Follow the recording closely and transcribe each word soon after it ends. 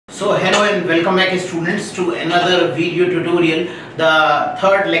So hello and welcome back students to another video tutorial, the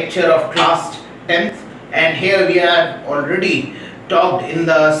third lecture of class 10th, and here we have already talked in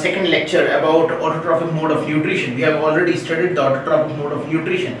the second lecture about autotrophic mode of nutrition. We have already studied the autotrophic mode of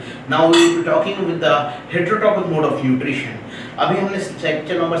nutrition. Now we will be talking with the heterotrophic mode of nutrition. अभी हमने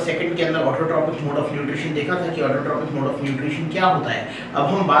section number second के अंदर autotrophic mode of nutrition देखा था कि autotrophic mode of nutrition क्या होता है. अब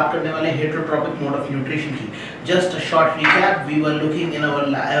हम बात करने वाले हैं हेटरोट्रॉपिक मोड ऑफ न्यूट्रिशन की. Just a short recap, we were looking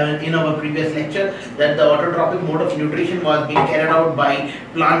in our previous lecture that the autotrophic mode of nutrition was being carried out by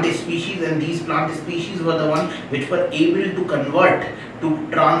plant species, and these plant species were the one which were able to convert, to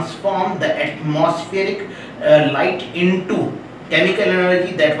transform the atmospheric light into chemical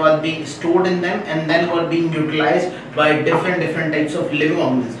energy that was being stored in them and then were being utilized by different types of living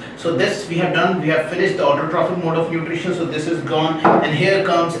organisms. So this we have done. We have finished the autotrophic mode of nutrition. So this is gone, and here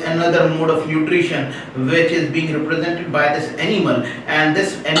comes another mode of nutrition which is being represented by this animal, and this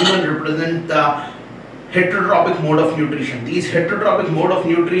animal represents the heterotrophic mode of nutrition. These heterotrophic mode of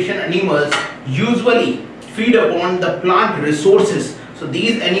nutrition animals usually feed upon the plant resources. So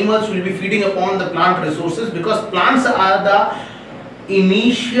these animals will be feeding upon the plant resources because plants are the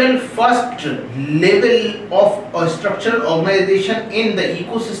initial first level of a structural organization in the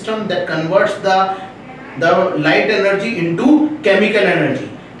ecosystem that converts the light energy into chemical energy,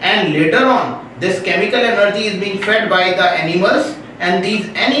 and later on this chemical energy is being fed by the animals, and these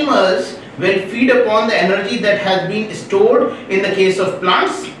animals will feed upon the energy that has been stored. In the case of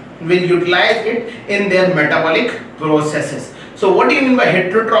plants, will utilize it in their metabolic processes. So what do you mean by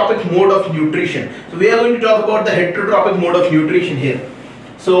heterotrophic mode of nutrition? So we are going to talk about the heterotrophic mode of nutrition here.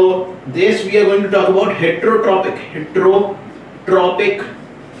 So this we are going to talk about heterotrophic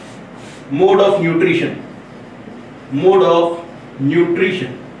mode of nutrition.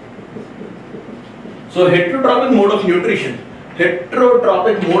 So heterotrophic mode of nutrition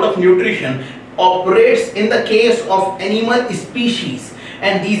operates in the case of animal species.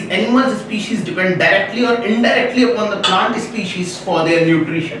 And these animal species depend directly or indirectly upon the plant species for their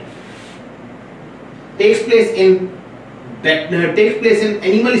nutrition. Takes place in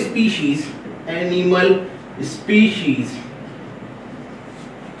animal species,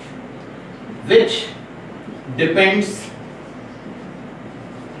 which depends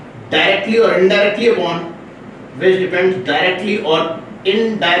directly or indirectly upon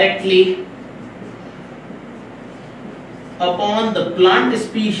the plant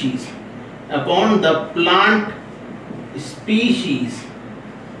species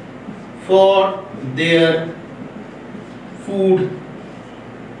for their food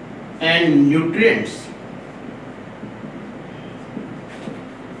and nutrients.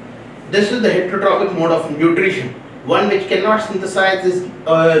 This is the heterotrophic mode of nutrition, one which cannot synthesize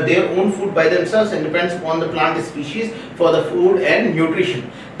their own food by themselves and depends upon the plant species for the food and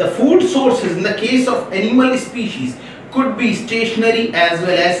nutrition. The food sources in the case of animal species could be stationary as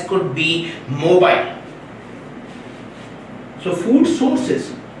well as could be mobile. So food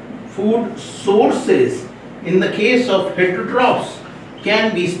sources in the case of heterotrophs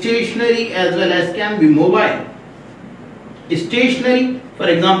can be stationary as well as can be mobile. Stationary, for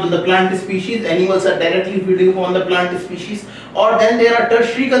example, the plant species, animals are directly feeding upon the plant species, or then there are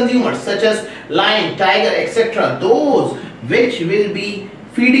tertiary consumers such as lion, tiger, etc. Those which will be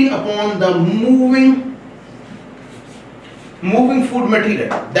feeding upon the moving food material,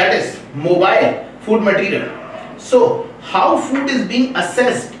 that is mobile food material. So how food is being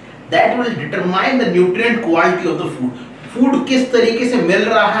assessed, that will determine the nutrient quality of the food. Food किस तरीके से मिल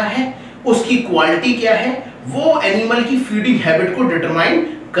रहा है, उसकी quality क्या है, वो animal की फीडिंग हैबिट को डिटरमाइन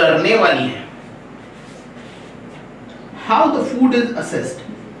करने वाली है. How the food is assessed?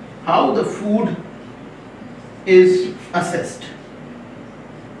 How the food is assessed?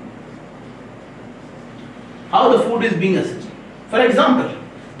 How the food is being assessed? For example,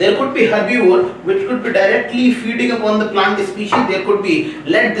 there could be herbivore which could be directly feeding upon the plant species. There could be,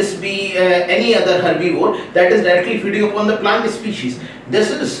 let this be any other herbivore that is directly feeding upon the plant species.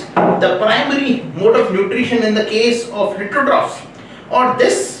 This is the primary mode of nutrition in the case of heterotrophs. Or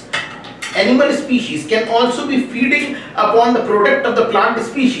this animal species can also be feeding upon the product of the plant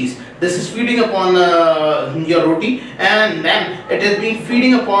species. This is feeding upon your roti, and then it is being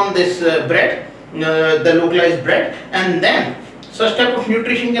feeding upon this bread, the localized bread, and then such type of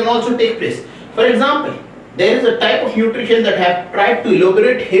nutrition can also take place. For example, there is a type of nutrition that I have tried to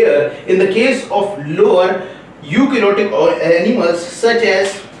elaborate here in the case of lower eukaryotic animals, such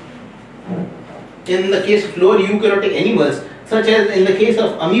as in the case of lower eukaryotic animals, such as in the case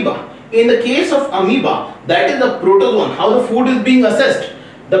of amoeba. In the case of amoeba, that is the protozoan. How the food is being assessed?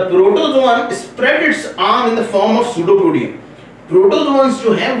 The protozoan spread its arm in the form of pseudopodium. Protozoans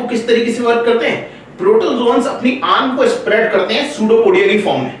जो हैं वो किस तरीके से work करते हैं? Protozoans अपनी arm को स्प्रेड करते हैं सूडोपोडिया की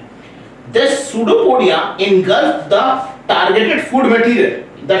फॉर्म में. This pseudopodia engulf the targeted food material.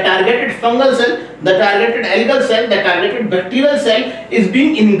 The targeted fungal cell, the targeted algal cell, the targeted bacterial cell is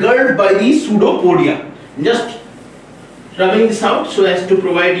being engulfed by the pseudopodia. Just rubbing this out so as to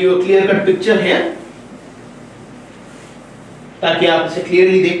provide you a clear cut picture here, ताकि आप इसे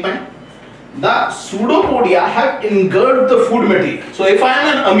clearly देख पाएं. The pseudopodia have engulfed the food material. So if I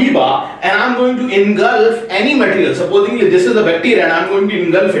am an amoeba and I am going to engulf any material, supposingly this is a bacteria and I am going to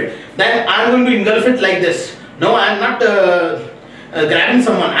engulf it, then I am going to engulf it like this. No, I am not grabbing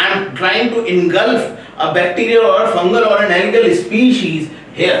someone. I am trying to engulf a bacterial or a fungal or an algal species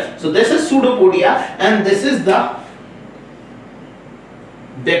here. So this is pseudopodia and this is the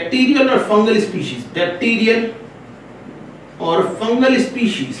bacterial or fungal species. Bacterial or fungal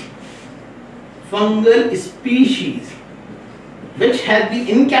species. Fungal species which had been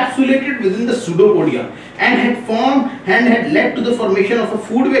encapsulated within the pseudopodia and had led to the formation of a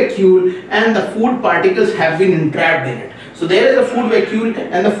food vacuole, and the food particles have been entrapped in it. So there is a food vacuole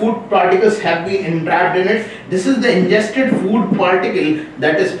and the food particles have been entrapped in it. This is the ingested food particle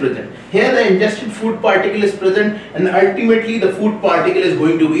that is present. Here the ingested food particle is present, and ultimately the food particle is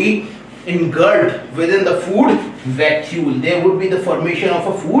going to be engulfed within the food vacuole. There would be the formation of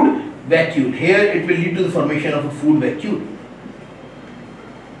a food vacuole. Here it will lead to the formation of a food vacuole.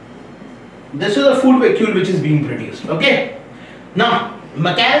 This is a food vacuole which is being produced. Okay. Now,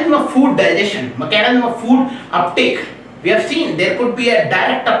 mechanism of food digestion, mechanism of food uptake. We have seen there could be a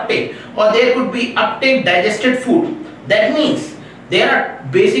direct uptake or there could be uptake digested food. That means there are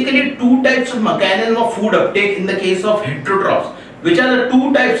basically two types of mechanism of food uptake in the case of heterotrophs. Which are the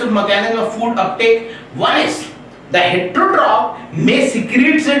two types of mechanism of food uptake? One is the heterotroph may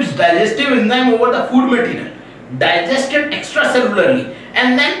secrete its digestive enzyme over the food material, digest it extracellularly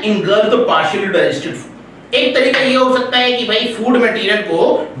and then engulf the partially digested food. एक तरीका ये हो सकता है कि भाई food material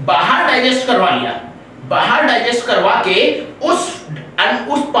को बाहर डाइजेस्ट करवा लिया, बाहर डाइजेस्ट करवा के उस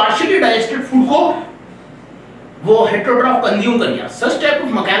पार्शियली डाइजेस्टेड फूड को वो हेटरोट्रॉफ कंज्यूम कर लिया. Such type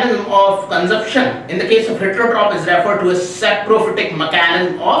of mechanism of consumption in the case of heterotroph is referred to as saprophytic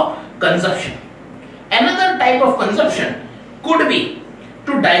mechanism of consumption. Another type of consumption could be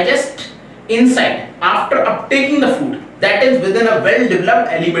to digest inside after uptaking the food, that is within a well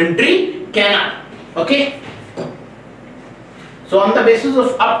developed alimentary canal. Okay. So on the basis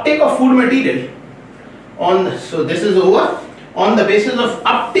of uptake of food material, so this is over. On the basis of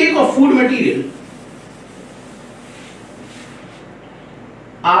uptake of food material,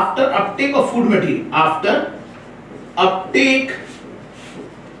 after uptake of food material,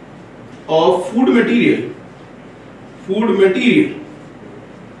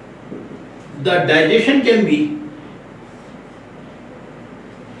 the digestion can be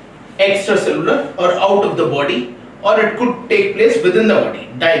extracellular or out of the body, or it could take place within the body.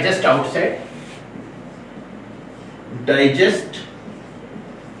 Digest outside, digest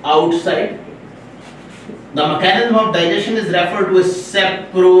outside. The mechanism of digestion is referred to as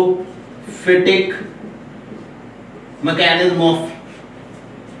saprophytic mechanism of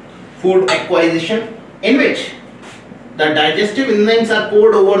food acquisition, in which the digestive enzymes are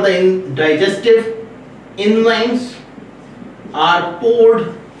poured over the digestive enzymes are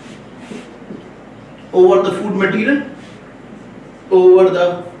poured over the food material,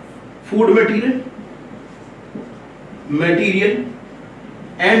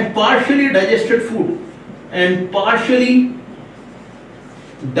 and partially digested food, and partially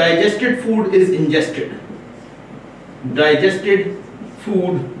digested food is ingested. Digested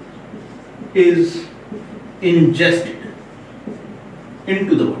food is ingested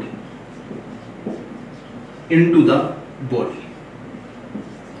into the body.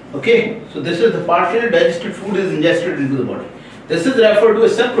 Okay, so this is the partially digested food is ingested into the body. This is referred to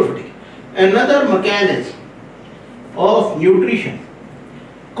as saprophytic. Another mechanism of nutrition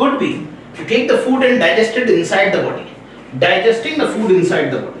could be to take the food and digest it inside the body. Digesting the food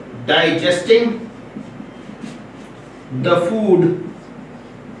inside the body. Digesting the food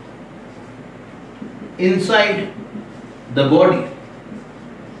inside the body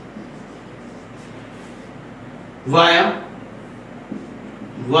via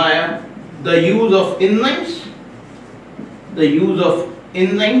the use of enzymes,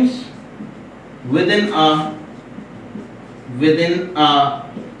 within a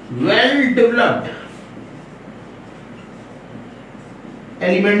well developed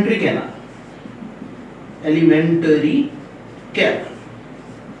alimentary canal.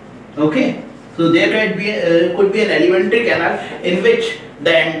 Okay, so there could be an alimentary canal in which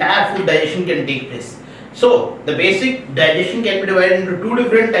the entire food digestion can take place. So the basic digestion can be divided into two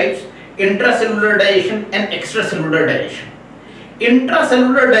different types: intracellular digestion and extracellular digestion.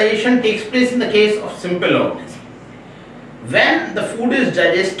 Intracellular digestion takes place in the case of simple organisms. When the food is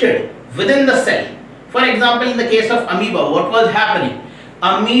digested within the cell, for example, in the case of amoeba, what was happening?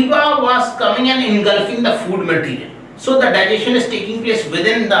 Amoeba was coming and engulfing the food material. So the digestion is taking place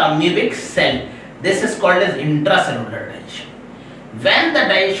within the amoebic cell. This is called as intracellular digestion. When the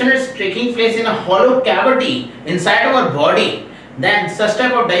digestion is taking place in a hollow cavity inside our body, then such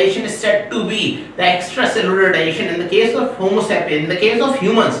type of digestion is said to be the extracellular digestion. In the case of Homo sapiens, in the case of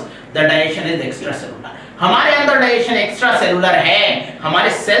humans, the digestion is extracellular. हमारे अंदर digestion extra cellular है, हमारे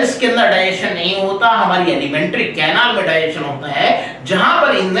sales के अंदर digestion नहीं होता, हमारी alimentary canal में डाइजेशन होता है, जहां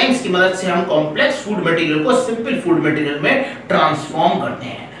पर एंजाइम्स की मदद से हम कॉम्प्लेक्स फूड मटेरियल को सिंपल फूड मटेरियल में ट्रांसफॉर्म करते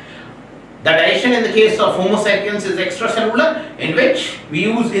हैं. The digestion in the case of Homo sapiens is extracellular, in which we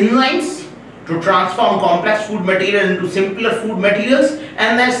use enzymes to transform complex food material into simpler food materials,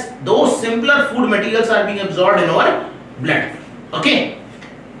 and those simpler food materials are being absorbed in our blood. Okay.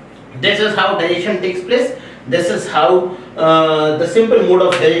 This is how digestion takes place. This is how the simple mode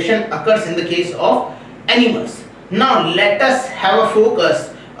of digestion occurs in the case of animals. Now let us have a focus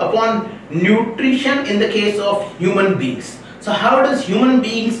upon nutrition in the case of human beings. So how does human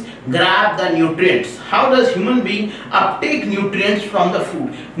beings grab the nutrients? How does human being uptake nutrients from the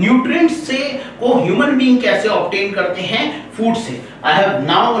food? Nutrients से को human being कैसे obtain करते हैं food से? I have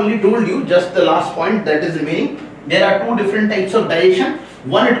now only told you just the last point that is remaining. There are two different types of digestion.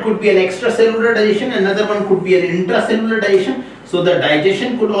 One, it could be an extracellular digestion, another one could be an intracellular digestion. So the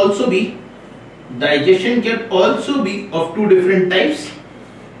digestion can also be of two different types.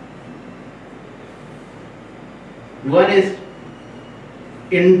 One is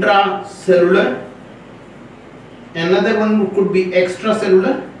intracellular, another one could be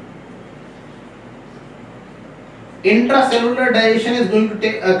extracellular. Intracellular digestion is going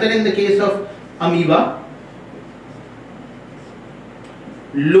to occur in the case of amoeba,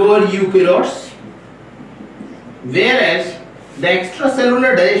 lower eukaryotes, whereas the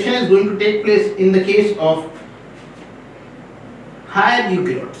extracellular digestion is going to take place in the case of higher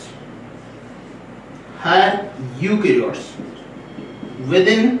eukaryotes.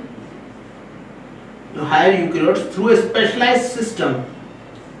 Within the higher eukaryotes through a specialized system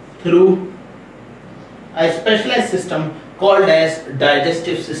called as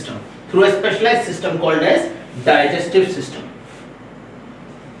digestive system.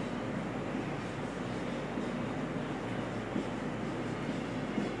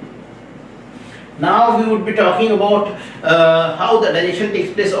 Now we would be talking about how the digestion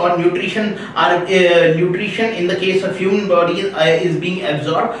takes place, or nutrition in the case of human body is being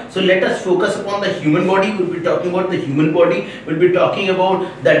absorbed. So let us focus upon the human body. We'll be talking about the human body. We'll be talking about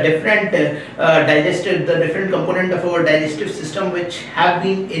the different different component of our digestive system which have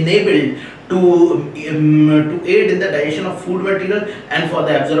been enabled to aid in the digestion of food material and for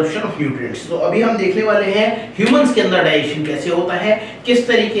the absorption of nutrients. तो अभी हम देखने वाले हैं humans के अंदर digestion कैसे होता है, किस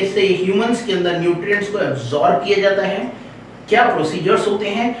तरीके से humans के अंदर nutrients को absorb किया जाता है, क्या procedures होते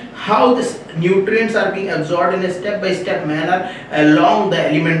हैं, how this nutrients are being absorbed in a step-by-step manner along the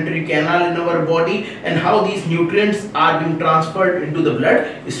alimentary canal in our body, and how these nutrients are being transferred into the blood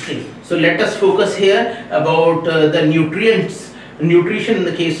stream. So let us focus here about the nutrition in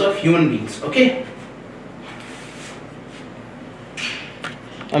the case of human beings. Okay,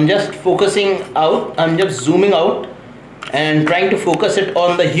 I'm just zooming out and trying to focus it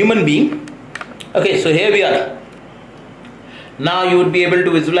on the human being. Okay, so here we are. Now you would be able to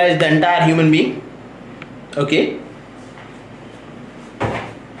visualize the entire human being. Okay,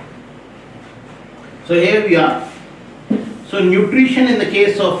 so here we are. So nutrition in the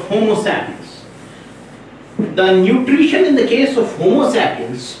case of Homo sapiens. The nutrition in the case of Homo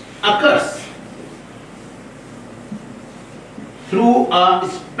sapiens occurs through a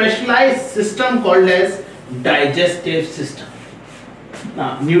specialized system called as digestive system.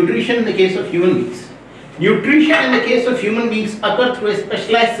 Now, nutrition in the case of human beings. Nutrition in the case of human beings occur through a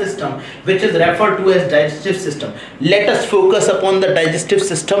specialized system which is referred to as digestive system. Let us focus upon the digestive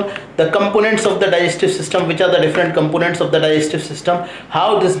system, the components of the digestive system, which are the different components of the digestive system,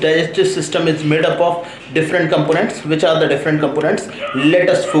 how this digestive system is made up of different components, which are the different components. Let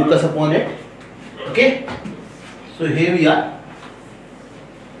us focus upon it. Okay, so here we are.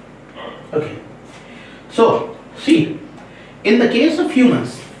 Okay, so see, in the case of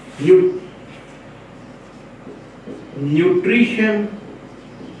humans, nutrition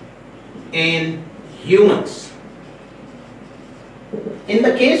in humans. In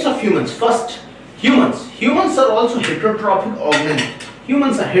the case of humans, humans are also heterotrophic organisms.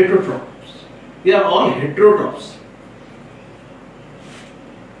 Humans are heterotrophs. We are all heterotrophs.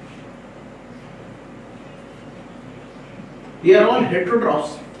 We are all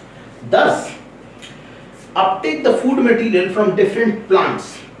heterotrophs. Thus, uptake the food material from different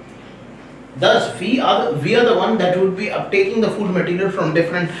plants. Thus, we are the one that would be uptaking the food material from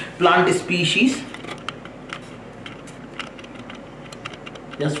different plant species.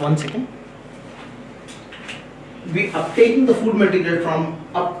 Just one second. We uptaking the food material from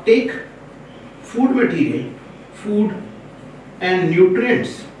food and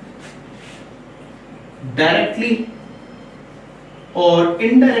nutrients directly or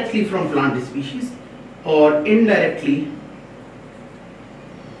indirectly from plant species, or indirectly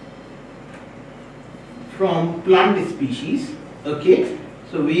from plant species. Okay,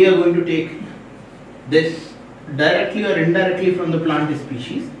 so we are going to take this directly or indirectly from the plant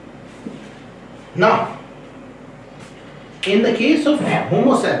species. Now, in the case of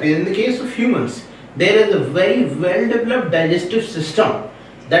Homo sapiens, in the case of humans, there is a very well developed digestive system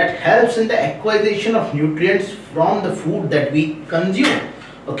that helps in the acquisition of nutrients from the food that we consume.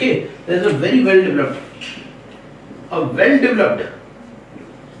 Okay, there is a very well developed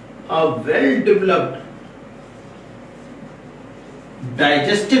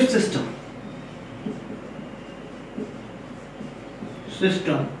digestive system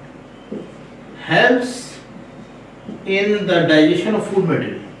helps in the digestion of food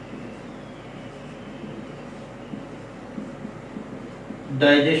material.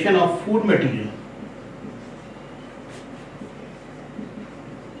 Digestion of food material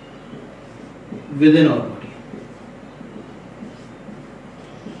within our body.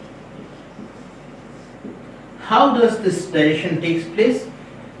 How does this digestion takes place?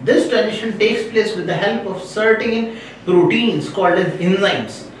 This digestion takes place with the help of certain proteins called as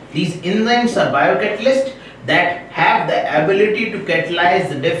enzymes. These enzymes are biocatalysts that have the ability to catalyze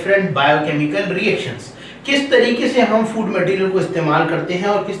the different biochemical reactions. किस तरीके से हम food material को इस्तेमाल करते हैं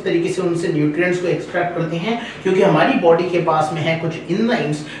और किस तरीके से उनसे न्यूट्रिएंट्स को एक्सट्रैक्ट करते हैं, क्योंकि हमारी बॉडी के पास में है कुछ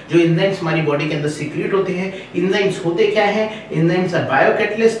एंजाइम्स, जो एंजाइम्स हमारी बॉडी के अंदर सीक्रेट होते हैं. एंजाइम्स होते क्या हैं? Enzymes are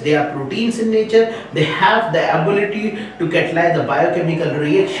biocatalyst, they are proteins in nature, they have the ability to catalyse the biochemical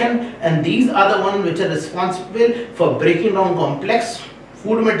reaction, and these are the one which are responsible for breaking down complex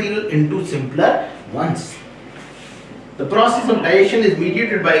food material into simpler ones. The process of digestion is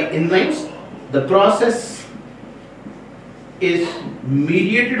mediated by enzymes. The process is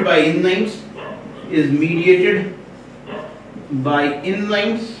mediated by enzymes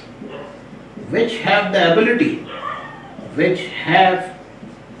which have the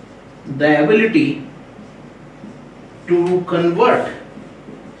ability to convert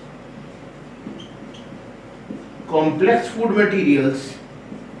complex food materials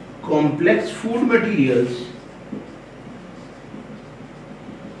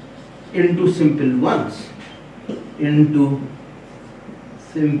into simple ones.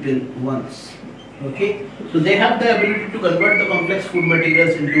 Okay, so they have the ability to convert the complex food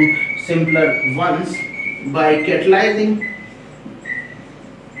materials into simpler ones by catalyzing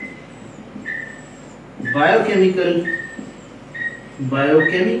biochemical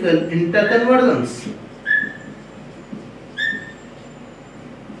interconversions.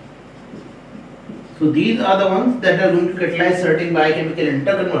 So these are the ones that are going to catalyze certain biochemical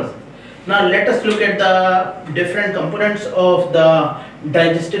interconversions. Now let us look at the different components of the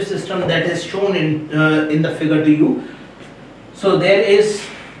digestive system that is shown in the figure to you. So there is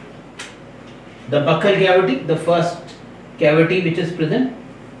the buccal cavity, the first cavity which is present.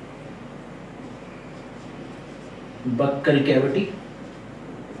 Buccal cavity.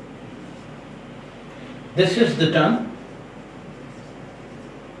 This is the tongue.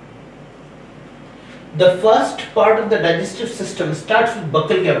 The first part of the digestive system starts with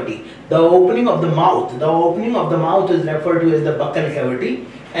buccal cavity. The opening of the mouth. The opening of the mouth is referred to as the buccal cavity,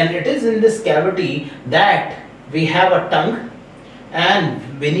 and it is in this cavity that we have a tongue,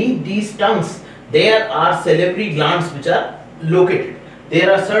 and beneath these tongues there are salivary glands which are located.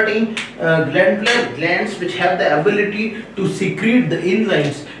 There are certain glandular glands which have the ability to secrete the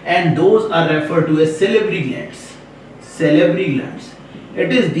enzymes, and those are referred to as salivary glands. Salivary glands.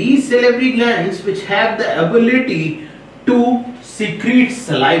 It is these salivary glands which have the ability to secrete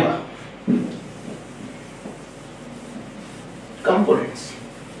saliva. Components.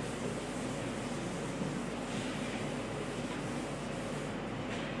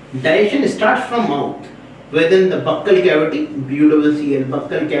 Digestion starts from mouth within the buccal cavity, BUCCL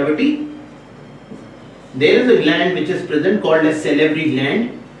buccal cavity. There is a gland which is present called as salivary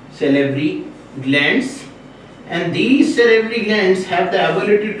glands. And these salivary glands have the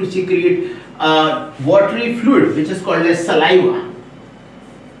ability to secrete watery fluid which is called as saliva.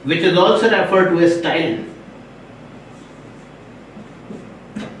 which is also referred to as ptyalin,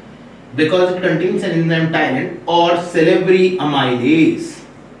 because it contains an enzyme ptyalin, or salivary amylase.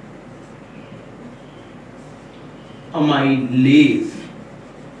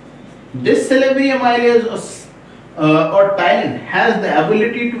 This salivary amylase or ptyalin has the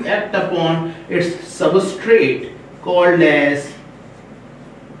ability to act upon its substrate called as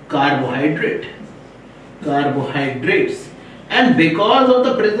carbohydrates, and because of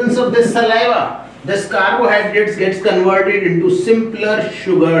the presence of this saliva, this carbohydrates gets converted into simpler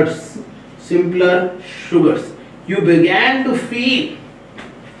sugars. You began to feel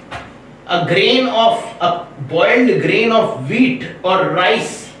a boiled grain of wheat or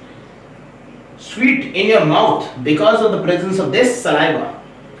rice sweet in your mouth because of the presence of this saliva.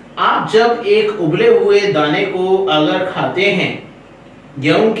 आप जब एक उबले हुए दाने को अगर खाते हैं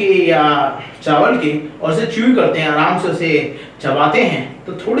गेहूं के या चावल के और उसे च्यू करते हैं, आराम से उसे चबाते हैं,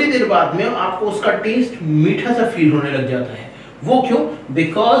 तो थोड़ी देर बाद में आपको उसका टेस्ट मीठा सा फील होने लग जाता है. वो क्यों?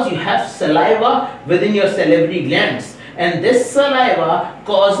 Because you have saliva within your salivary glands, and this saliva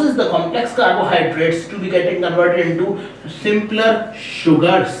causes the complex carbohydrates to be getting converted into simpler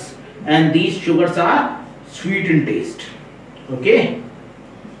sugars, and these sugars are sweet in taste. Okay?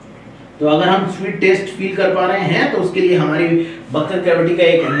 तो अगर हम sweet taste feel कर पा रहे हैं तो उसके लिए हमारी बक्कल कैविटी का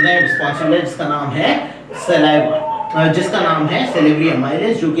एक एंजाइम रिस्पांसिबल है जिसका नाम है सलाइवा, जिसका नाम है सैलिवरी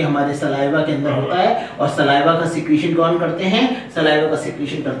अमाइलेज, जो कि हमारे सलाइवा के अंदर होता है. और सलाइवा का सिक्रीशन कौन करते हैं? सलाइवा का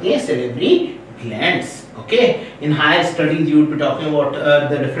सिक्रीशन करती है salivary glands. Okay, in higher studies you would be talking about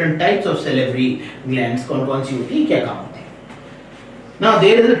the different types of salivary glands, कौन-कौन सी होती है, क्या काम होते हैं. Now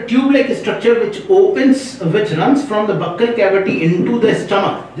there is a tube-like structure which runs from the buccal cavity into the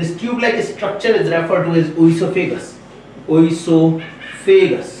stomach. This tube-like structure is referred to as oesophagus.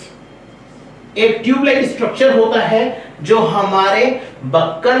 एक tube-like structure होता है जो हमारे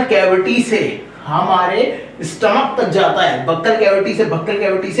बक्कल कैविटी से हमारे स्टमक तक जाता है. बक्कल कैविटी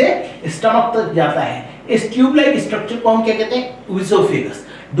से स्टमक तक जाता है. इस ट्यूब-लाइक स्ट्रक्चर को हम क्या कहते हैं? ओएसोफेगस.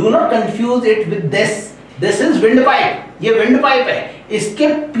 Do not confuse it with this is wind pipe. ये विंड पाइप है. इसके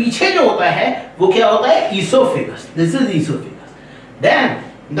पीछे जो होता है वो क्या होता है? Oesophagus. This is oesophagus. Then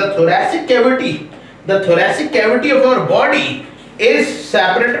the thoracic cavity of our body is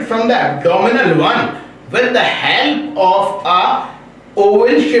separated from the abdominal one with the help of a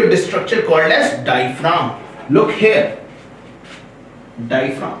oval shaped structure called as diaphragm. Look here,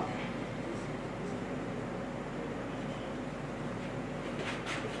 diaphragm.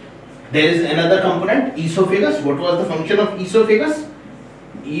 There is another component, esophagus. What was the function of esophagus?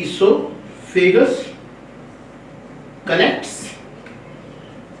 Esophagus connects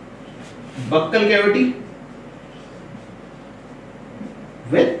buccal cavity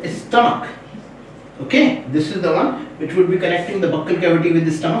with stomach. Okay, this is the one which would be connecting the buccal cavity with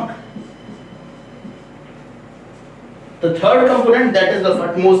the stomach. The third component, that is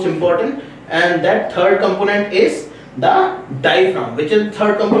the most important, and that third component is the diaphragm. Which is the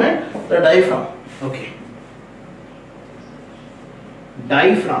third component? The diaphragm. Okay,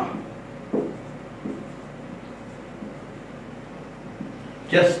 diaphragm.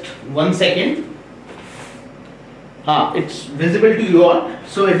 Just 1 second. It's visible to you all.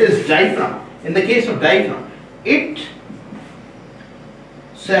 So it is diaphragm. In the case of diaphragm, it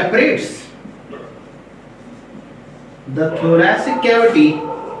separates the thoracic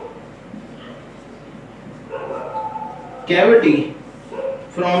cavity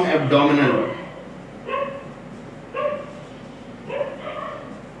from abdominal one.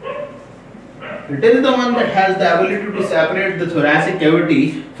 It is the one that has the ability to separate the thoracic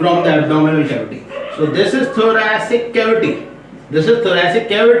cavity from the abdominal cavity. So this is thoracic cavity.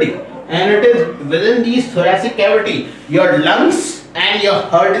 And it is within these thoracic cavity your lungs and your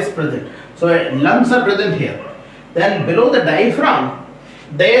heart is present. So lungs are present here. Then below the diaphragm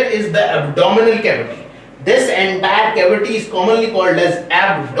there is the abdominal cavity. This entire cavity is commonly called as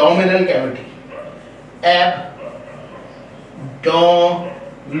abdominal cavity.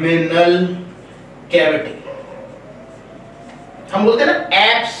 Abdominal cavity. हम बोलते हैं ना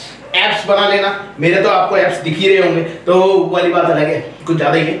apps बना लेना. मेरे तो आपको apps दिख ही रहे होंगे, तो वाली बात अलग है, कुछ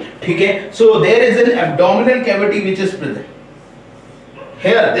ज्यादा ही है. ठीक है. So there is an abdominal cavity which is present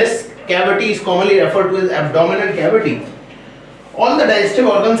here. This cavity is commonly referred to as abdominal cavity. All the digestive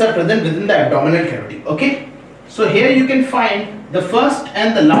organs are present within the abdominal cavity. Okay, so here you can find the first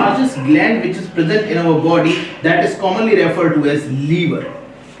and the largest gland which is present in our body, that is commonly referred to as liver.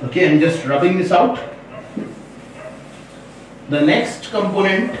 Okay, I'm just rubbing this out. The next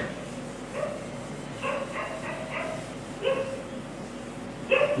component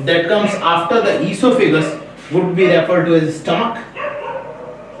that comes after the esophagus would be referred to as stomach.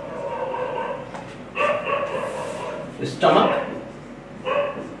 stomach.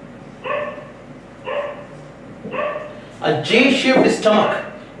 A J-shaped stomach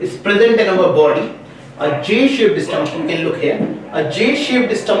is present in our body. A J-shaped stomach, you can look here. A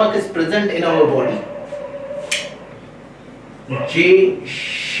J-shaped stomach is present in our body.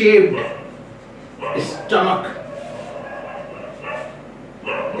 J-shaped stomach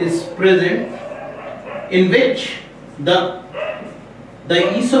is present, in which the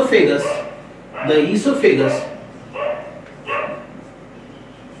esophagus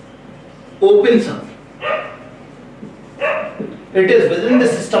opens up. It is within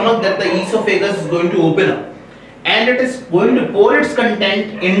this stomach that the esophagus is going to open up, and it is going to pour its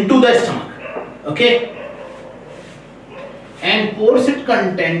content into the stomach, okay, and pours its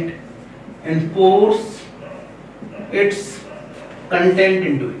content into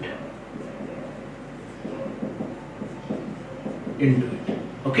it,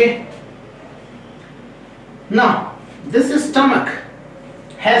 okay. Now this stomach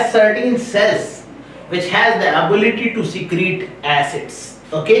has certain cells which has the ability to secrete acids,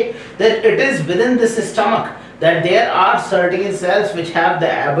 okay. That it is within this stomach that there are certain cells which have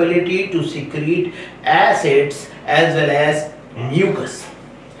the ability to secrete acids as well as mucus.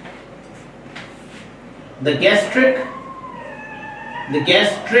 The gastric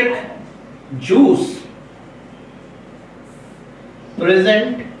juice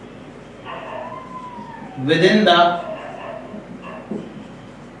present within the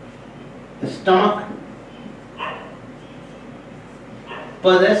stomach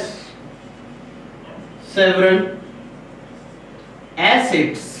possess several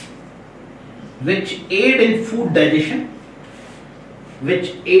acids which aid in food digestion,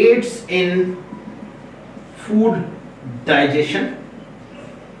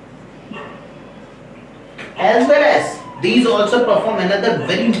 as well as these also perform another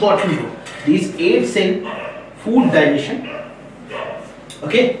very important role. These aids in food digestion,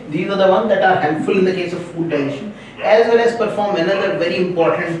 okay. These are the ones that are helpful in the case of food digestion, as well as perform another very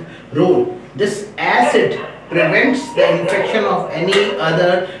important role. This acid prevents the infection of any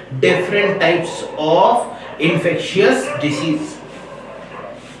other different types of infectious disease,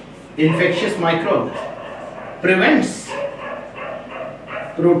 infectious microbes.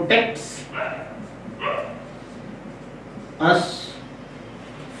 Protects us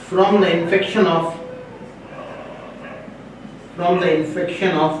from the infection of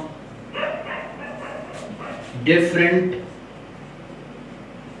different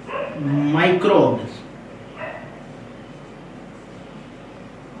microbes.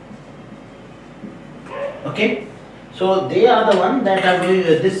 Okay, so they are the one that are going,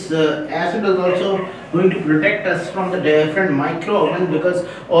 this acid is also going to protect us from the different microorganisms, because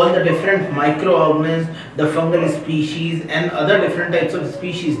all the different microorganisms, the fungal species and other different types of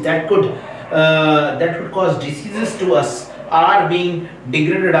species that could cause diseases to us are being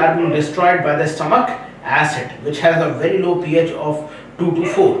degraded, are being destroyed by the stomach acid, which has a very low pH of 2 to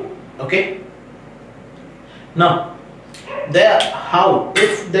 4. Okay. Now,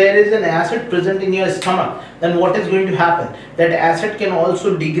 if there is an acid present in your stomach, then what is going to happen? That acid can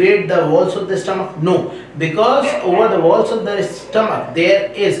also degrade the walls of the stomach? No, because over the walls of the stomach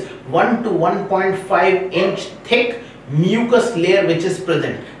there is 1 to 1.5 inch thick mucus layer which is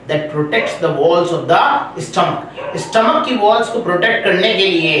present, that protects the walls of the stomach. Stomach की walls को protect करने के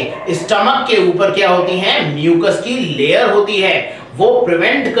लिए stomach के ऊपर क्या होती है? Mucus की layer होती है, वो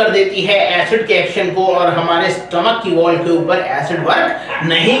prevent कर देती है acid के action को, और हमारे stomach की wall के ऊपर acid work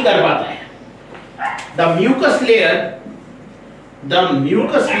नहीं कर पाता है. The mucus layer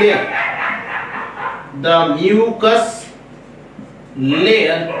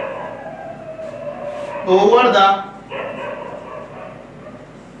over the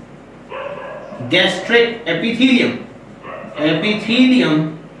gastric epithelium,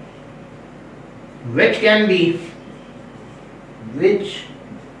 which can be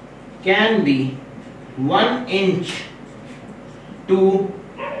 1 inch to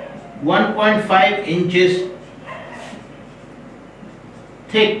 1.5 inches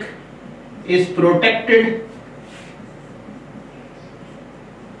thick, is protecting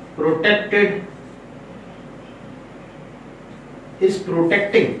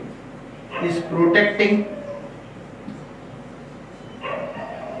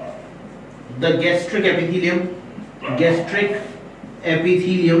the gastric epithelium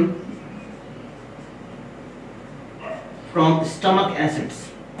from stomach acids.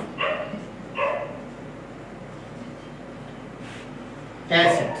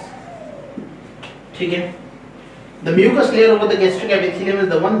 ठीक है. The mucus layer over the gastric epithelium is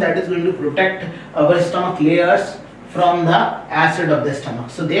the one that is going to protect our stomach layers from the acid of the stomach.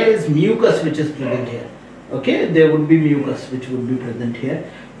 So there is mucus which is present here. Okay, there would be mucus which would be present here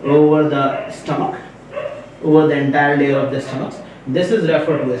over the stomach, over the entire layer of the stomach. This is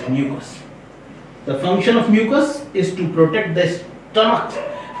referred to as mucus. The function of mucus is to protect the stomach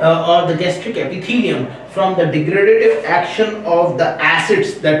or the gastric epithelium from the degradative action of the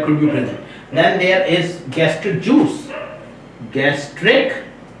acids that could be present. Then there is gastric juice. Gastric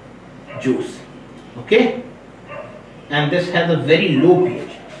juice. Okay, and this has a very low pH.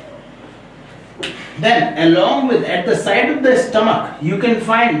 Then along with, at the side of the stomach, you can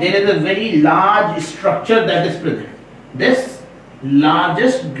find there is a very large structure that is present. This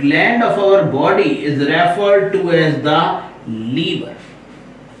largest gland of our body is referred to as the liver.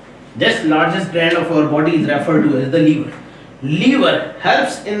 This largest gland of our body is referred to as the liver. Liver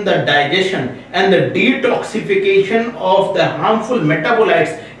helps in the digestion and the detoxification of the harmful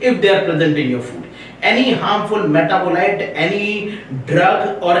metabolites if they are present in your food. Any harmful metabolite, any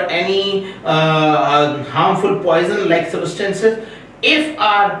drug or any harmful poison like substances, if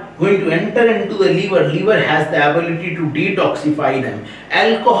are going to enter into the liver, liver has the ability to detoxify them.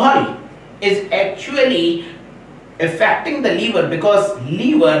 Alcohol is actually affecting the liver because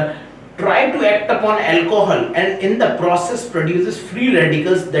liver try to act upon alcohol and in the process produces free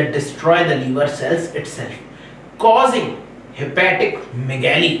radicals that destroy the liver cells itself, causing hepatic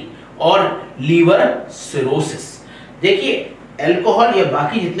megaly और liver cirrhosis. देखिए alcohol या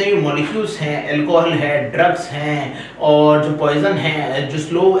बाकी जितने भी molecules हैं, alcohol है, drugs हैं और जो पॉइजन है, जो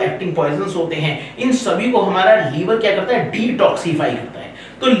स्लो एक्टिंग पॉइजन्स होते हैं, इन सभी को हमारा लीवर क्या करता है? डिटॉक्सिफाई करता है.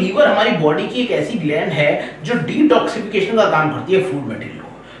 तो लीवर हमारी बॉडी की एक ऐसी ग्लैंड है जो डिटॉक्सिफिकेशन का काम करती है फूड मटेरियल को.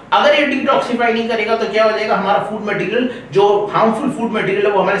 अगर ये डिटॉक्सिफाई नहीं करेगा तो क्या हो जाएगा? हमारा फूड मटेरियल, जो हार्मफुल फूड मटेरियल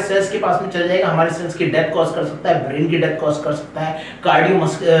है, वो हमारे सेल्स के पास में चल जाएगा, हमारे सेल्स की डेथ कॉज कर सकता है, ब्रेन की डेथ कॉज कर सकता है,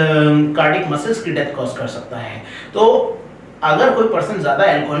 कार्डियक मसल्स की डेथ कॉज कर सकता है. तो अगर कोई पर्सन ज्यादा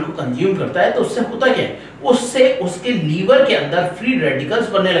अल्कोहल को कंज्यूम करता है तो उससे होता क्या है? उससे उसके लीवर के अंदर फ्री रेडिकल्स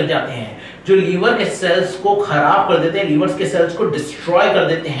बनने लग जाते हैं जो लीवर के सेल्स को खराब कर देते हैं, लीवर के सेल्स को डिस्ट्रॉय कर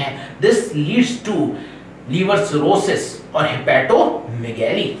देते हैं. This leads to liver cirrhosis or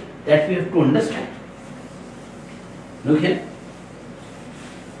hepatomegaly that we have to understand. Look here.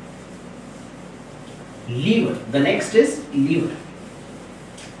 Liver. The next is liver.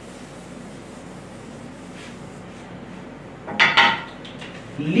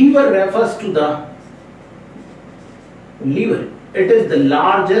 Liver refers to the liver. It is the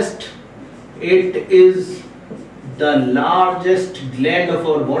largest. It is the largest gland of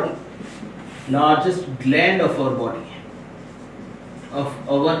our body. Largest gland of our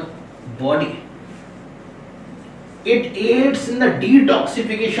body. It aids in the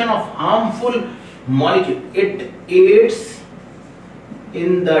detoxification of harmful molecules. It aids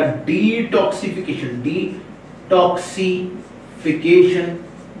in the detoxification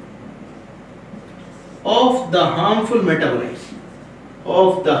of the harmful metabolites,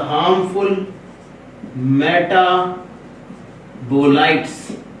 of the harmful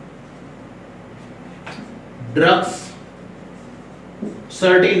metabolites, drugs,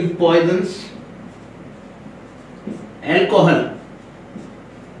 certain poisons, alcohol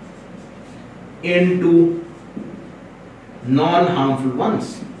into non-harmful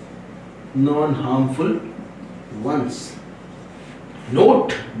ones.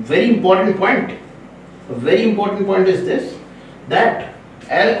 Note, very important point. A very important point is this, that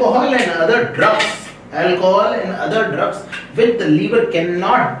alcohol and other drugs which the liver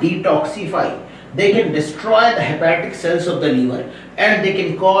cannot detoxify, they can destroy the hepatic cells of the liver and they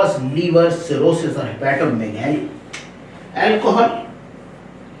can cause liver cirrhosis or hepatomegaly. Alcohol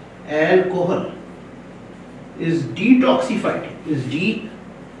is detoxified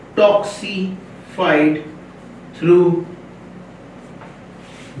through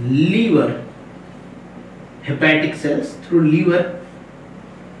liver hepatic cells, through liver,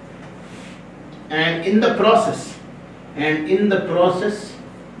 and in the process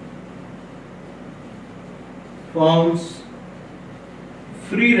forms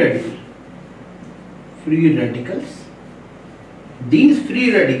free radicals. These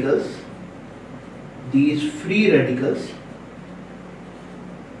free radicals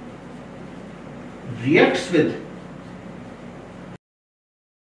reacts with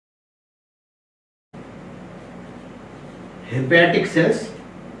hepatic cells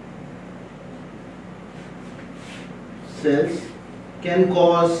can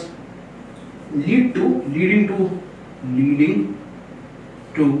leading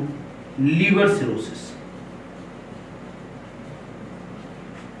to liver cirrhosis.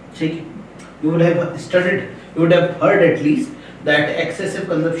 ठीक, you would have heard at least that excessive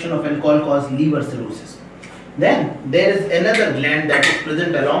consumption of alcohol causes liver cirrhosis. Then there is another gland that is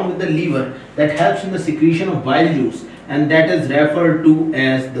present along with the liver that helps in the secretion of bile juice, and that is referred to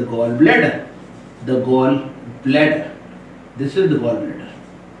as the gallbladder. The gallbladder. This is the gallbladder.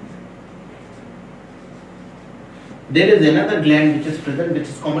 There is another gland which is present, which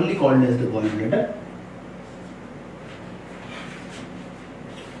is commonly called as the gallbladder.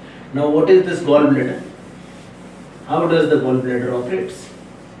 Now, what is this gallbladder? How does the gallbladder operates?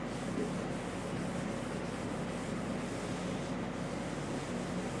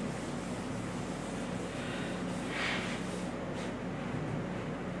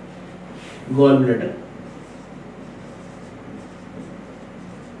 Gallbladder.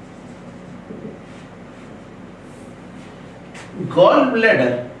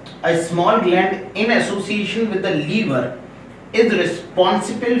 Gallbladder, a small gland in association with the liver, is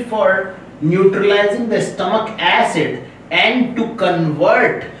responsible for neutralizing the stomach acid and to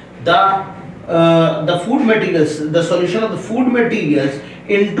convert the food materials, the solution of the food materials,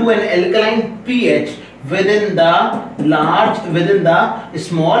 into an alkaline pH within the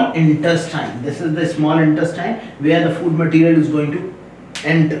small intestine. This is the small intestine where the food material is going to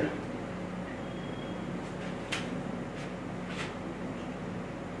enter.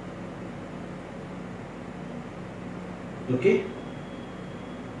 Okay.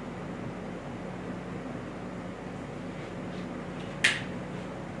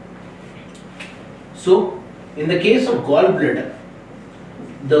 So, in the case of gallbladder,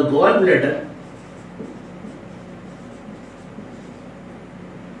 the gallbladder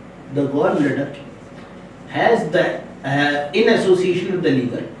has the in association with the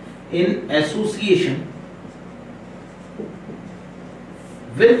liver,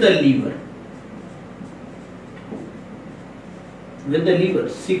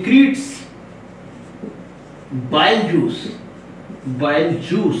 secretes bile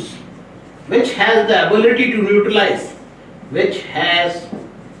juice, which has the ability to neutralize,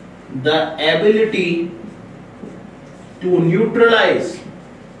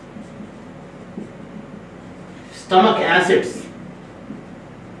 stomach acids,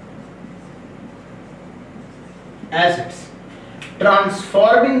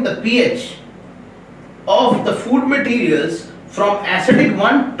 transforming the pH of the food materials from acidic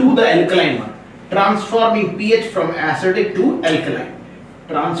one to the alkaline one. Transforming pH from acidic to alkaline.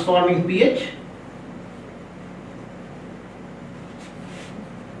 Transforming pH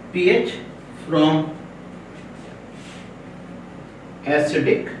from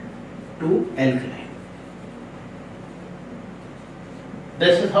acidic to alkaline.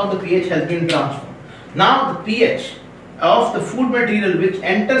 This is how the pH has been transformed. Now the pH of the food material which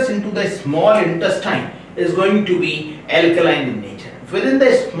enters into the small intestine is going to be alkaline in nature. Within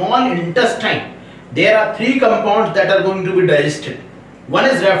the small intestine, there are three compounds that are going to be digested. One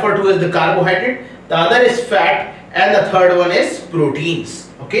is referred to as the carbohydrate, the other is fat, and the third one is proteins.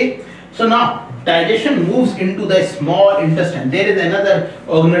 Okay. So now digestion moves into the small intestine. There is another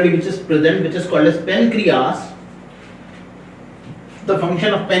organelle which is present, which is called as pancreas. The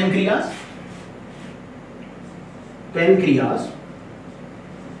function of pancreas,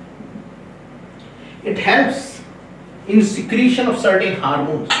 it helps in secretion of certain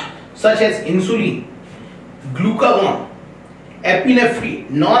hormones such as insulin, glucagon, epinephrine,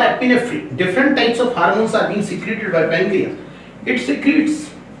 norepinephrine. Different types of hormones are being secreted by pancreas. It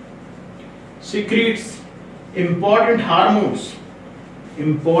secretes important hormones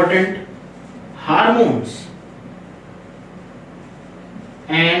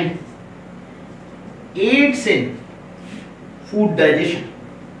and aids in food digestion.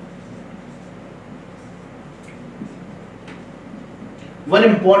 One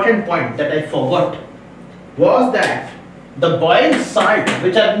important point that I forgot was that the bile salt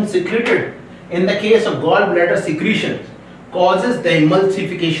which are being secreted in the case of gallbladder secretions causes the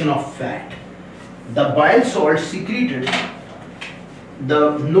emulsification of fat. The bile salt secreted,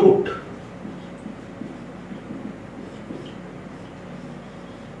 the note,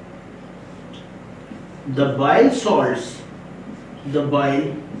 the bile salts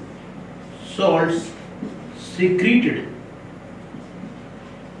secreted,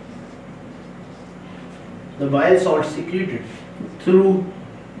 through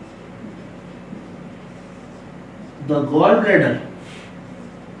the gallbladder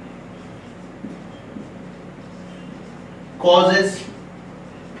causes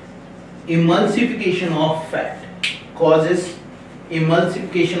emulsification of fat.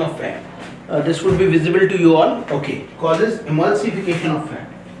 This would be visible to you all. Okay, causes emulsification of fat.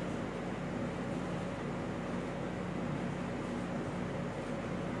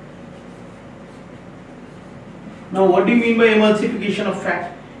 Now, what do you mean by emulsification of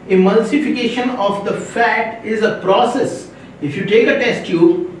fat? Emulsification of the fat is a process. If you take a test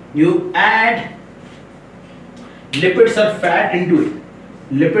tube you add lipids or fat into it,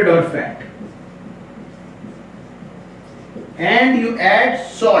 lipid or fat, and you add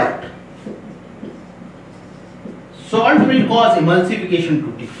salt. Salt will cause emulsification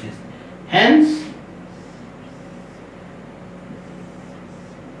to take place. Hence,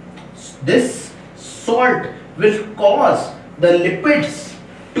 this salt will cause the lipids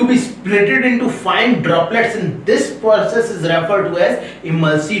to be splitted into fine droplets, and this process is referred to as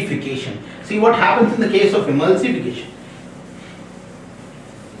emulsification. See what happens in the case of emulsification.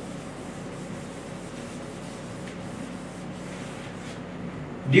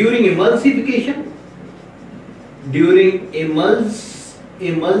 During emulsification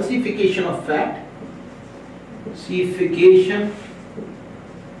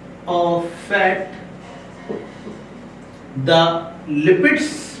of fat, the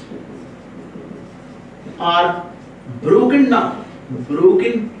lipids are broken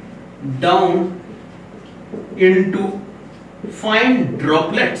down into fine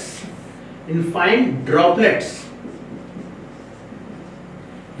droplets,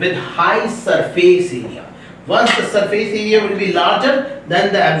 with high surface area. Once the surface area will be larger,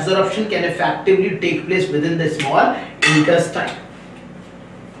 then the absorption can effectively take place within the small intestine.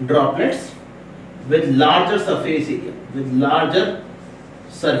 Droplets with larger surface area,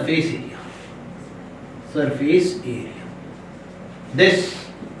 This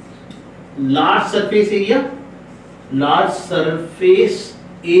large surface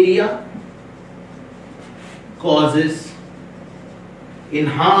area causes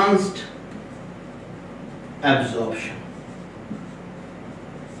enhanced absorption.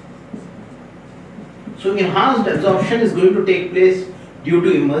 So enhanced absorption is going to take place due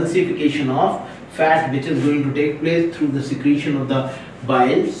to emulsification of fat, which is going to take place through the secretion of the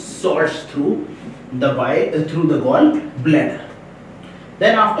bile salts through the gall bladder.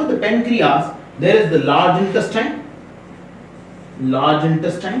 Then after the pancreas, there is the large intestine,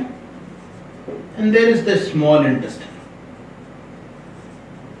 and there is the small intestine.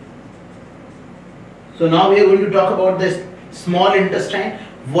 So now we are going to talk about this small intestine.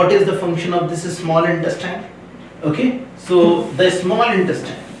 What is the function of this small intestine? Okay, so the small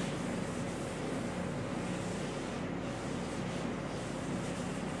intestine.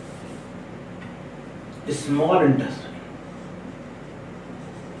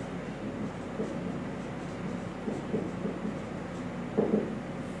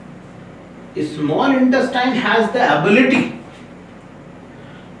 Small intestine has the ability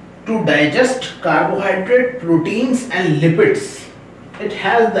to digest carbohydrate, proteins and lipids. It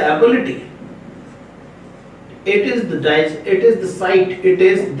has the ability. It is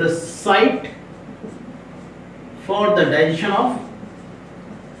the site for the digestion of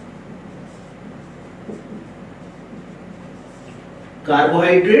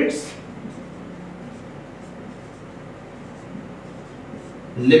carbohydrates,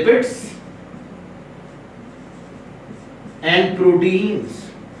 lipids and proteins.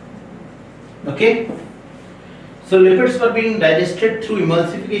 Okay, so lipids were being digested through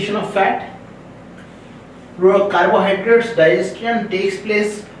emulsification of fat. Carbohydrates digestion takes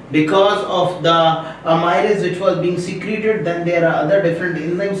place because of the amylase which was being secreted. Then there are other different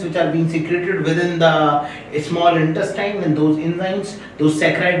enzymes which are being secreted within the small intestine, and those enzymes, those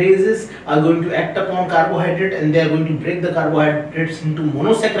saccharidases, are going to act upon carbohydrate, and they are going to break the carbohydrates into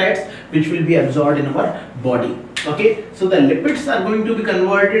monosaccharides, which will be absorbed in our body. Okay, so the lipids are going to be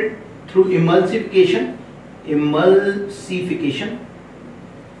converted through emulsification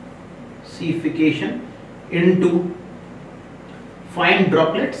into fine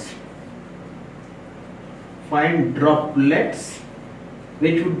droplets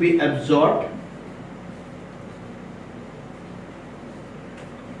which would be absorbed.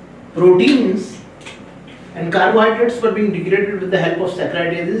 Proteins and carbohydrates were being degraded with the help of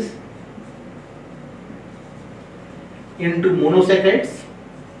saccharidases into monosaccharides,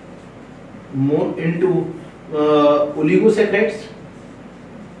 into oligosaccharides,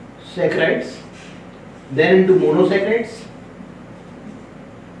 then into monosaccharides,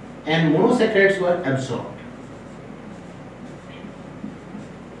 and monosaccharides were absorbed.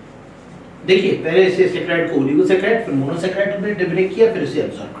 देखिए पहले इसे saccharide को ओलिगोसैकराइड, फिर monosaccharide में break किया, फिर इसे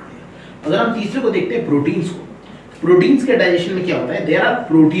absorb कर लिया। अगर हम तीसरे को देखते हैं प्रोटीन्स को, प्रोटीन्स के डाइजेशन में क्या होता है? There are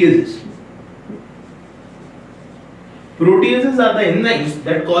proteases. Proteases are the enzymes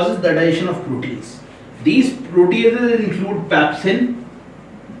that causes the digestion of proteins. These proteases include pepsin,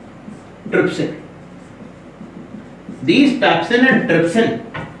 trypsin. These pepsin and trypsin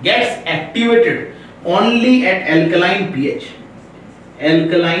gets activated only at alkaline pH.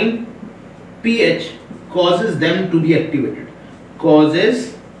 Alkaline pH causes them to be activated.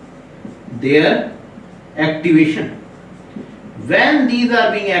 Causes their activation. When these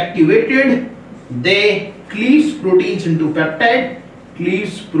are being activated, they cleaves proteins into peptide,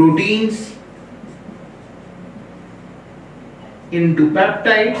 cleaves proteins into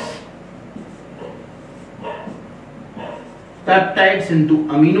peptides, peptides into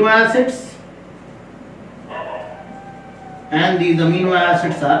amino acids, and these amino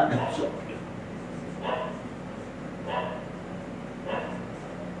acids are absorbed.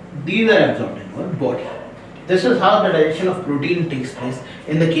 These are absorbed in our body. This is how the digestion of protein takes place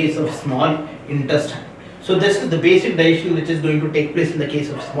in the case of small intestine. So this is the basic digestion which is going to take place in the case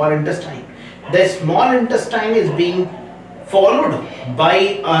of small intestine. The small intestine is being followed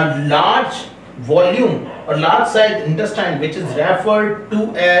by a large volume or large size intestine which is referred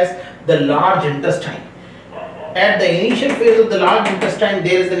to as the large intestine. At the initial phase of the large intestine,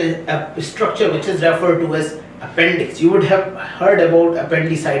 there is a structure which is referred to as appendix. You would have heard about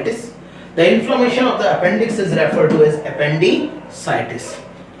appendicitis. The inflammation of the appendix is referred to as appendicitis.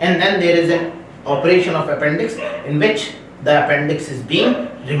 And then there is an operation of appendix in which the appendix is being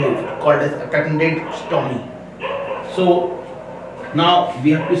removed, called as appendectomy. So now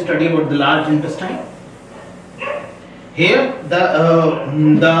we have to study about the large intestine. Here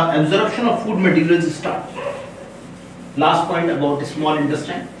the absorption of food materials starts. Last point about the small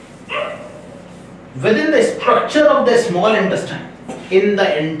intestine. Within the structure of the small intestine, in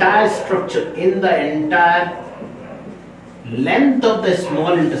the entire structure, in the entire length of the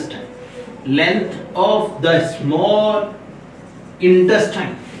small intestine,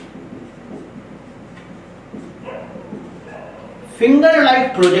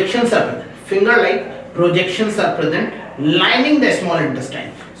 finger-like projections are present. Finger-like projections are present lining the small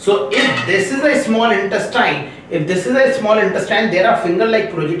intestine. So if this is a small intestine, there are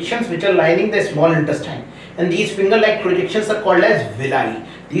finger-like projections which are lining the small intestine, and these finger-like projections are called as villi.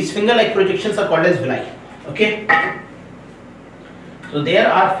 Okay. So there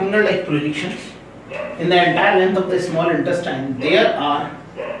are finger-like projections in the entire length of the small intestine. There are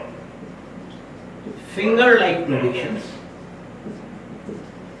finger-like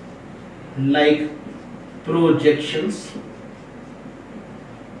projections,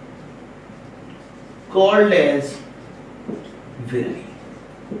 called as villi.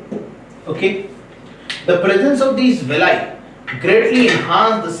 Okay. The presence of these villi greatly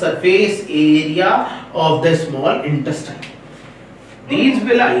enhance the surface area of the small intestine. These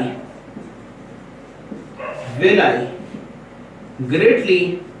villi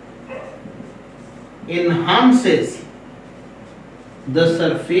greatly enhances the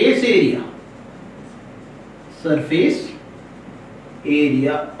surface area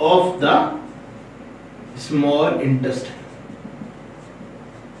of the small intestine.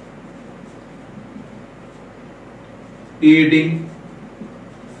 Aiding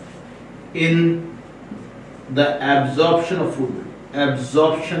in the absorption of food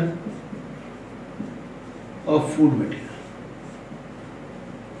material.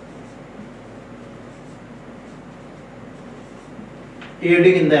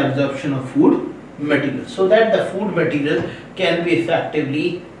 Aiding in the absorption of food material, so that the food material can be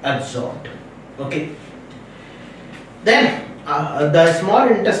effectively absorbed. Okay. Then the small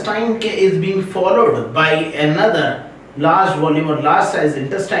intestine is being followed by another large volume or large size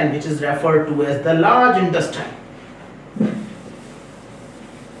intestine which is referred to as the large intestine.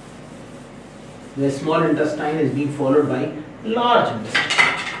 The small intestine is being followed by large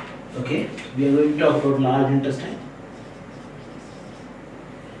intestine. Okay, we are going to talk about large intestine.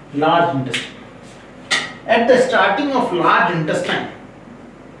 At the starting of large intestine,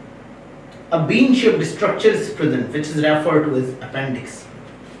 a bean-shaped structure is present which is referred to as appendix.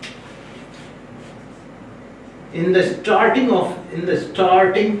 In the starting of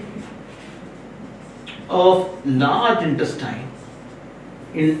large intestine,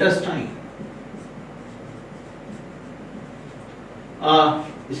 a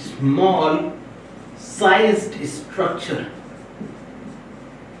small sized structure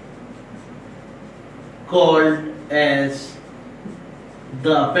called as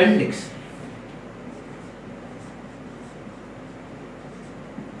the appendix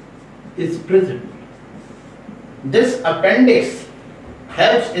is present. This appendix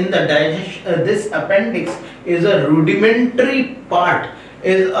helps in the digestion. This appendix is a rudimentary part,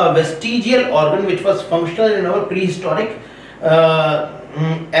 is a vestigial organ which was functional in our prehistoric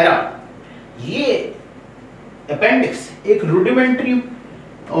era. ये appendix एक rudimentary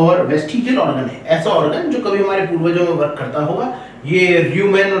और vestigial organ है, ऐसा organ जो कभी हमारे पूर्वजों में वर्क करता होगा, ये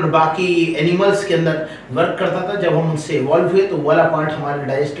ह्यूमन और बाकी एनिमल्स के अंदर वर्क करता था। जब हम उनसे इवॉल्व हुए तो वाला पार्ट हमारे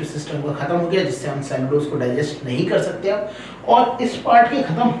डाइजेस्टिव सिस्टम का खत्म हो गया, जिससे हम सेलुलोज को डाइजेस्ट नहीं कर सकते अब, और इस पार्ट के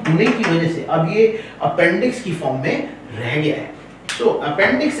खत्म होने की वजह से अब ये अपेंडिक्स की फॉर्म में रह गया है। सो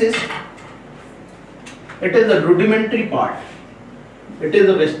appendix is, it is a rudimentary part, it is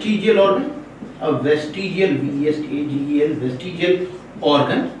a vestigial organ, a vestigial, V-E-S-T-A-G-E-L, vestigial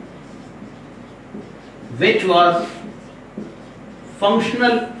organ which was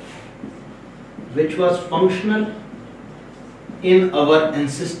functional in our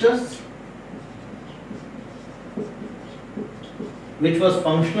ancestors,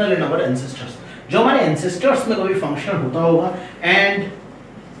 जो हमारे ancestors में कभी फंक्शनल होता होगा, and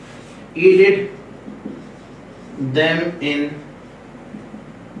aided them in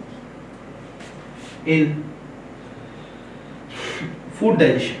food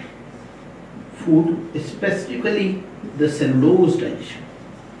digestion, specifically the cellulose digestion.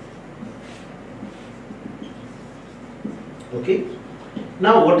 Okay,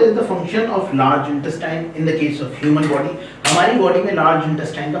 now what is the function of large intestine in the case of human body? हमारी body में large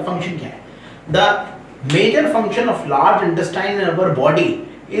intestine का function क्या है? The major function of large intestine in our body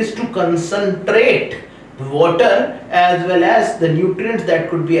is to concentrate water as well as the nutrients that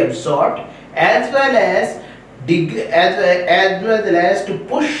could be absorbed, as well as to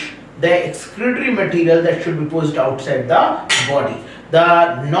push the excretory material that should be pushed outside the body.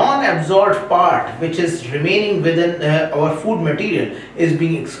 The non-absorbed part which is remaining within our food material is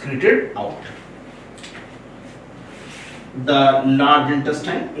being excreted out. The large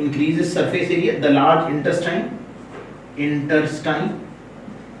intestine increases surface area. The large intestine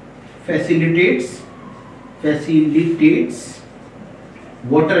facilitates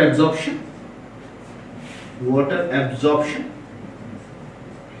water absorption.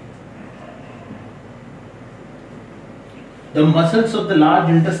 The muscles of the large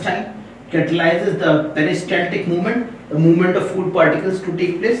intestine catalyzes the peristaltic movement, the movement of food particles to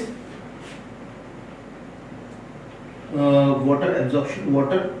take place. Water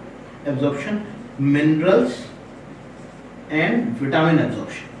absorption, minerals and vitamin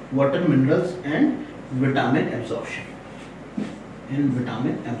absorption.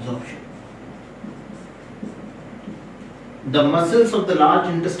 The muscles of the large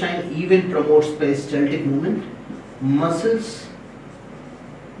intestine even promotes peristaltic movement. Muscles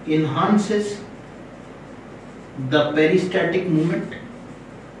enhances the peristatic movement.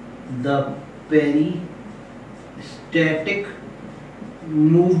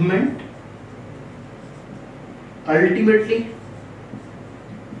 Ultimately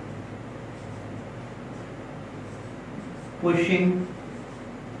pushing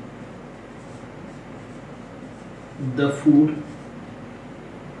the food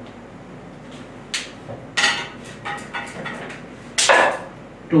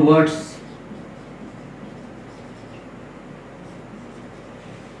towards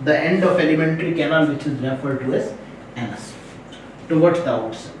the end of alimentary canal, which is referred to as anus, towards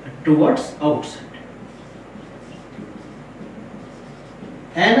outside.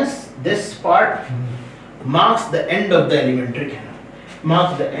 Anus, this part marks the end of the alimentary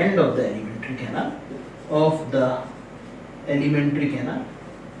canal,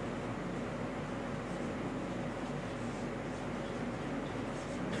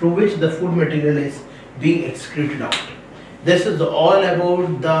 through which the food material is being excreted out. This is all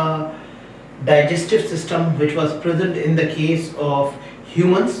about the digestive system which was present in the case of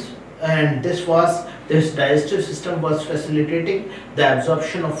humans, and this digestive system was facilitating the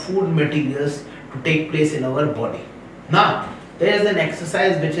absorption of food materials to take place in our body. Now there is an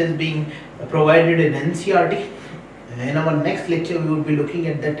exercise which is being provided in NCERT. In our next lecture we will be looking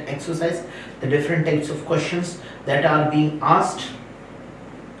at that exercise, the different types of questions that are being asked.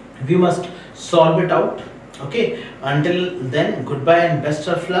 We must solve it out. Okay, until then, goodbye and best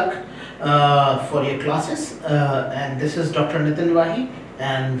of luck for your classes. And this is Dr. Nitin Wahi,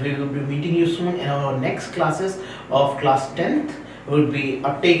 and we will be meeting you soon in our next classes of class 10th. We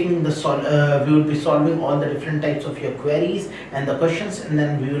will be solving all the different types of your queries and the questions, and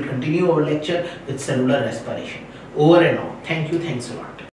then we will continue our lecture with cellular respiration. Over and out. Thank you. Thanks a lot.